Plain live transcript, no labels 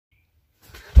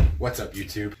What's up,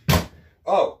 YouTube?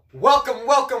 Oh, welcome to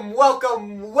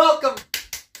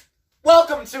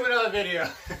another video.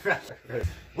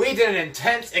 We did an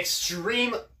intense,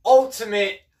 extreme,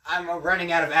 ultimate, I'm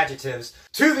running out of adjectives,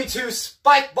 2v2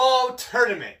 SpikeBall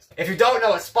tournament. If you don't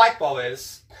know what SpikeBall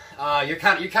is, you're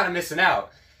kind of missing out.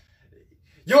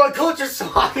 You're on culture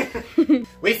shock.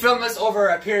 We filmed this over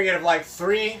a period of like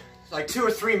 2 or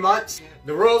 3 months.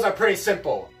 The rules are pretty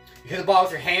simple. You hit the ball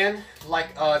with your hand, like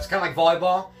it's kind of like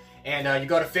volleyball, and you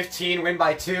go to 15, win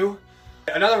by 2.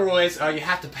 Another rule is you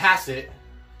have to pass it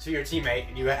to your teammate,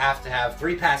 and you have to have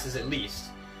 3 passes at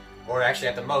least. Or actually,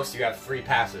 at the most, you have 3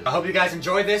 passes. I hope you guys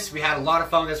enjoyed this. We had a lot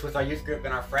of fun with this with our youth group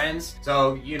and our friends.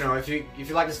 So, you know, if you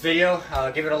like this video,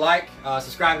 give it a like,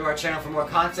 subscribe to our channel for more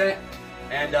content,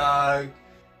 and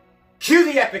cue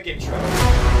the epic intro.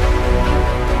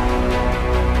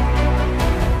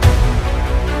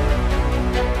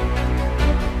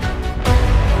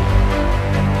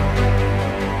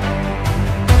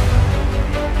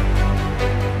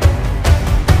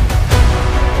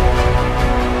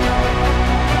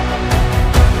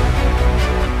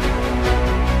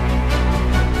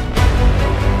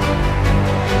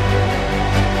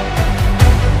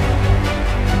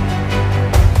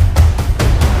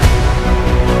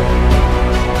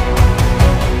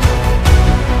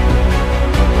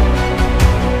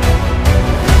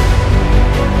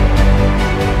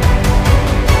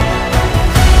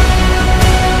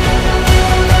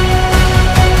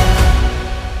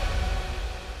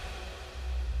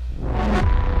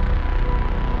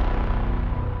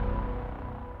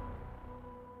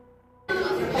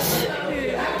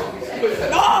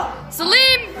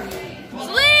 Salim!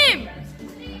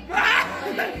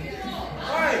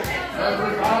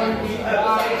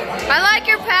 I like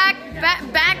your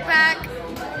backpack.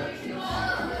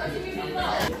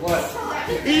 What?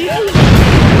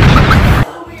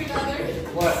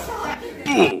 What?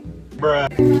 Bruh.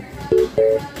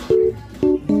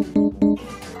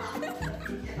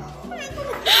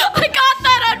 I got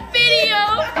that on video!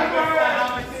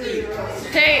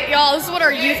 Hey, y'all, this is what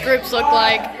our youth groups look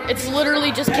like. It's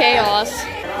literally just chaos. You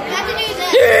have to do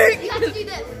this. You have to do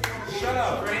this. Shut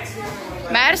up, Francis.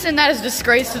 Madison, that is a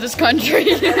disgrace to this country.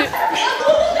 Hey,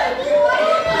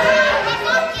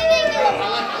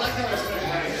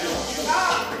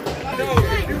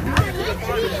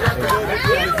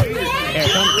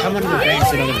 come under the bank,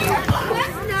 sit on the bank.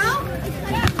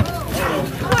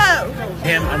 Whoa!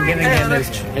 Him, I'm giving him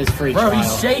his free trial. Bro,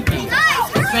 he's shaky.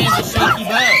 This man's a shaky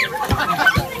boat.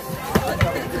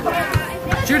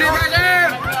 Shoot it right there!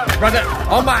 Brother,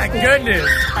 oh my goodness!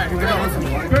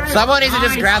 Someone needs to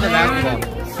just grab the basketball.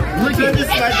 Look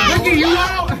at you!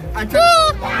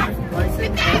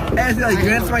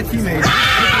 That's my teammate.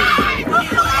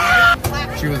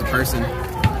 She was a person.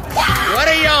 What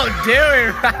are y'all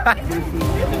doing?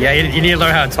 Yeah, you need to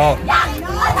learn how to talk.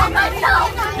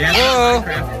 Yeah. Oh!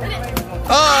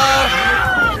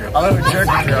 Oh! I love a jerk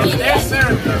throw.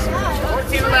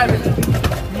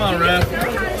 14-11. Come on, ref.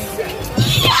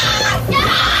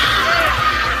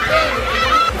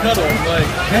 Cuddle, like.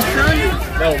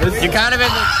 No, this You kind of in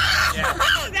the...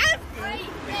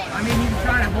 I mean, he's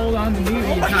trying to hold on to me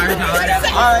the entire time.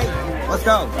 Alright, let's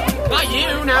go. Not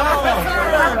you, no!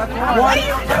 What?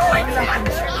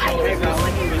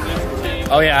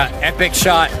 Oh yeah, epic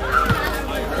shot.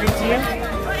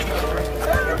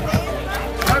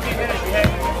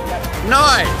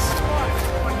 Nice!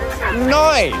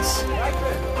 Nice!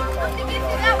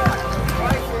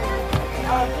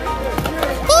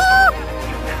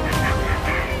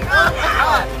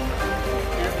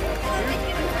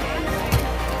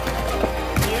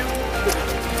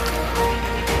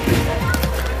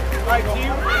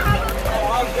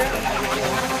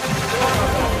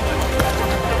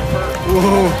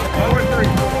 Whoa.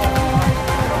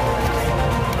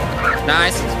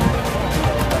 Nice.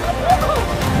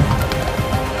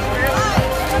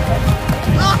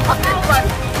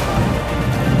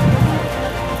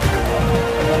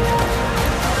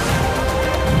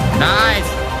 Nice.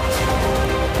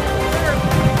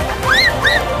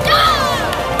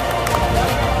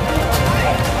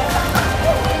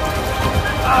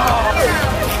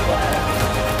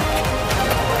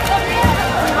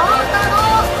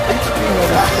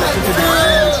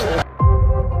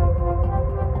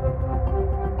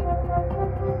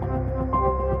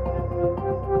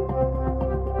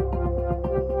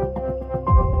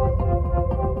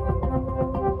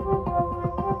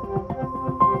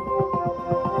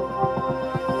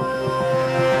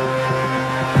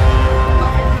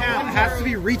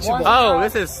 Reachable. Oh,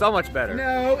 this is so much better.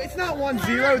 No, it's not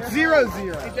 1-0, it's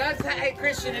 0-0. It does, hey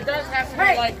Christian, it does have to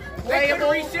be like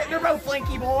Playable. They're both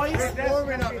flanky boys.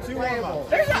 Warming up, two playable.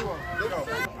 There's a...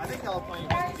 I think they'll play.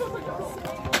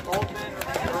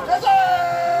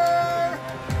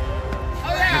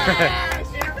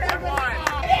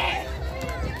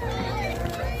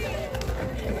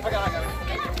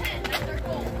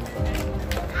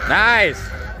 Nice.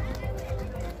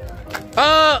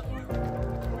 Oh.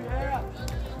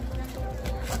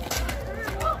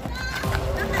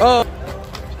 Oh.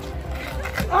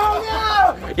 Oh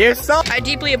no! You're so. I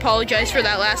deeply apologize for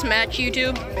that last match,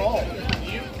 YouTube.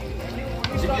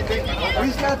 We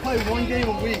just gotta play one game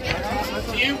a week.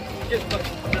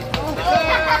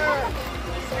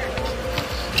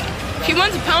 She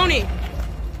wants a pony.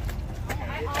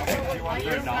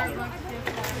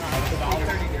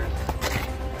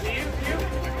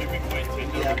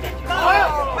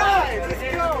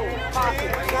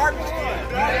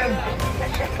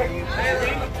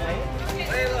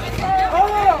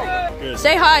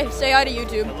 Say hi. Say hi to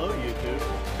YouTube. Hello, YouTube.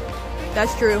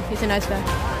 That's true. He's a nice guy.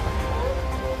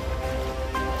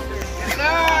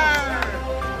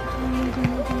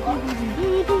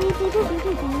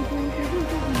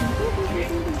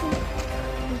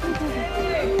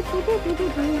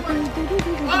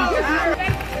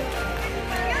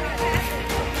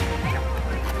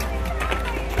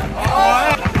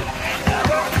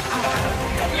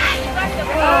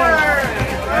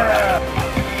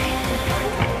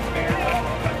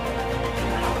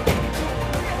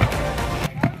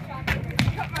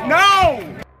 No!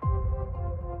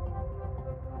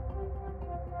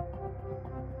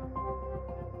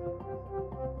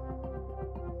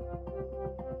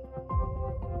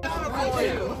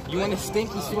 You want a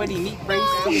stinky, sweaty meat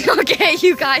brace? Okay,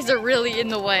 you guys are really in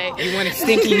the way. You want a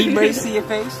stinky meat brace to your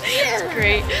face? That's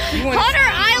great. Hunter,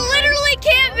 I literally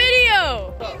can't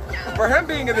video! For him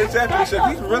being in the championship,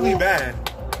 he's really bad.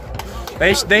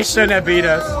 They shouldn't have beat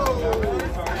us.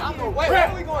 Wait, where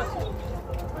are we going to?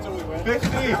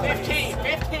 15.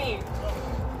 15.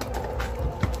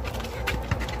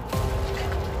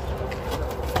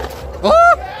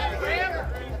 Oh!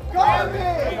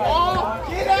 Garbage!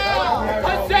 Get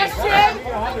out! Possession!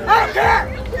 I don't care!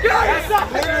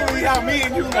 That's literally how me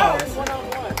and you lost.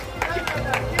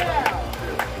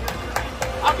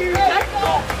 I'll give you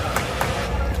technical!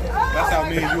 That's how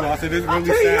me and you lost. It is really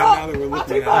sad now that we're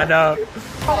looking at it. I know.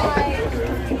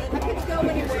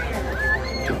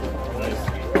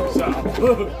 I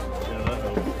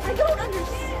don't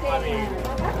understand.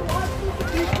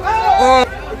 Oh.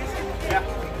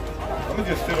 I'm gonna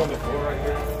just sit on the floor right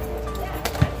here.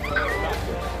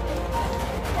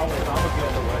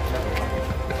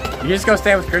 You just go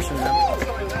stay with Christian now.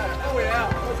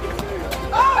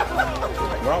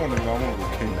 Well, I want to go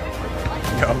king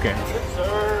now. Okay.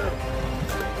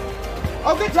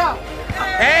 Oh, good job!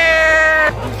 Hey!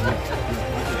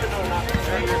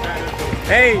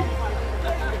 Hey!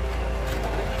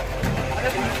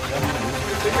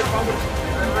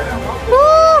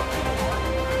 Woo!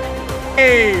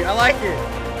 Hey, I like it.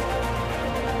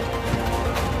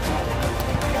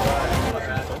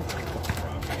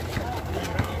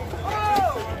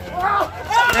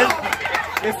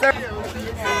 Yes, sir. You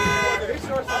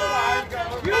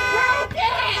broke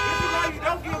it! This is why you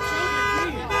don't give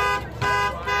children keys.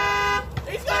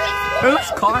 He's gonna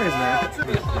Whose car is that?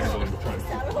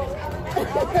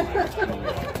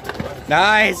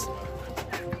 Nice.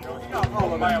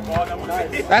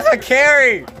 That's a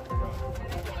carry.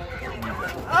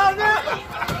 Oh no!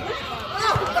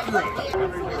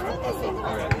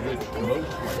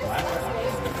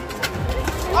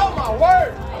 Oh my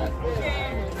word!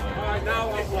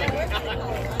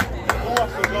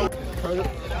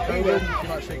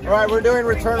 All right, we're doing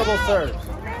returnable serves.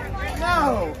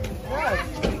 No!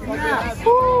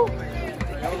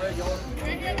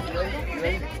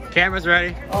 Camera's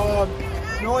ready.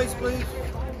 Noise, please.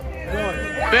 Boo!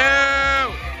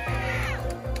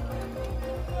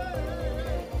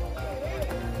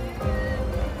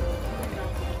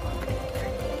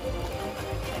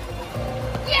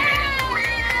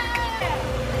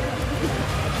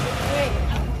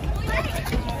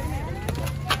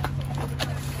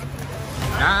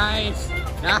 Nice!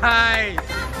 Nice!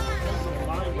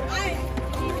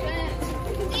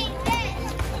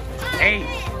 Hey!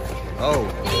 Oh.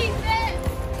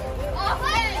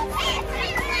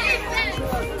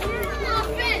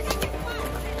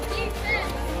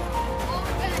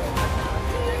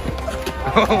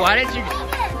 Why did you?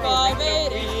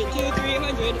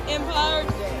 588-2300 Empire.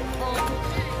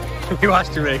 You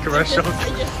watched too many commercials.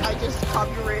 I just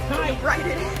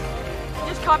copyrighted it.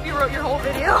 Just copyright your whole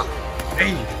video.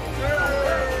 Hey!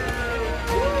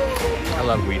 I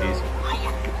love Wheaties.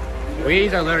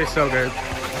 Wheaties are literally so good.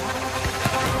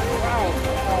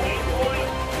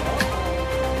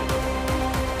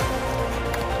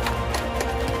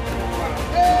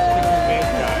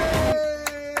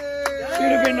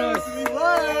 Should have been us.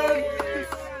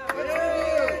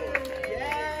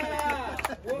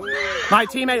 My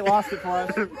teammate lost it for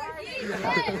us.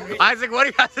 Isaac, what do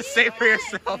you have to say for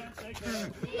yourself?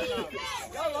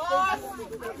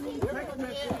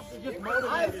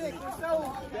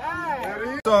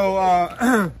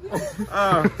 So,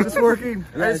 just working.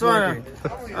 I just want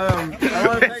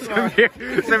to thank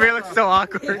Samir looks so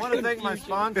awkward. I want to thank my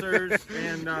sponsors,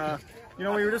 and you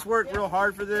know, we just worked real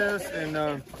hard for this,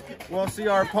 and we'll see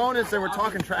our opponents. They were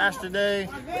talking trash today,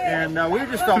 and we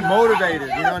just felt motivated.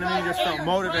 You know what I mean? Just felt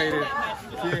motivated.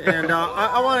 And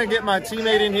I want to get my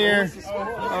teammate in here.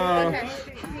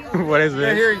 What is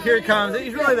this? Yeah, here he comes.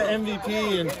 He's really the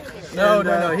MVP. And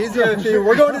No, he's the MVP.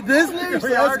 We're going to Disney?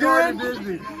 We are going to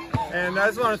Disney. And I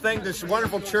just want to thank this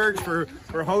wonderful church for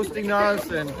hosting us.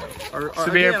 And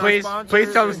Samir,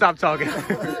 please tell them to stop talking. New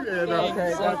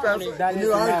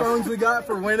iPhones we got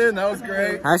for winning. That was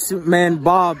great. That's man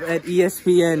Bob at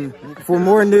ESPN. For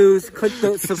more news, click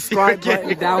the subscribe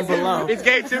button down below. He's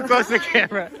getting too close to the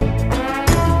camera.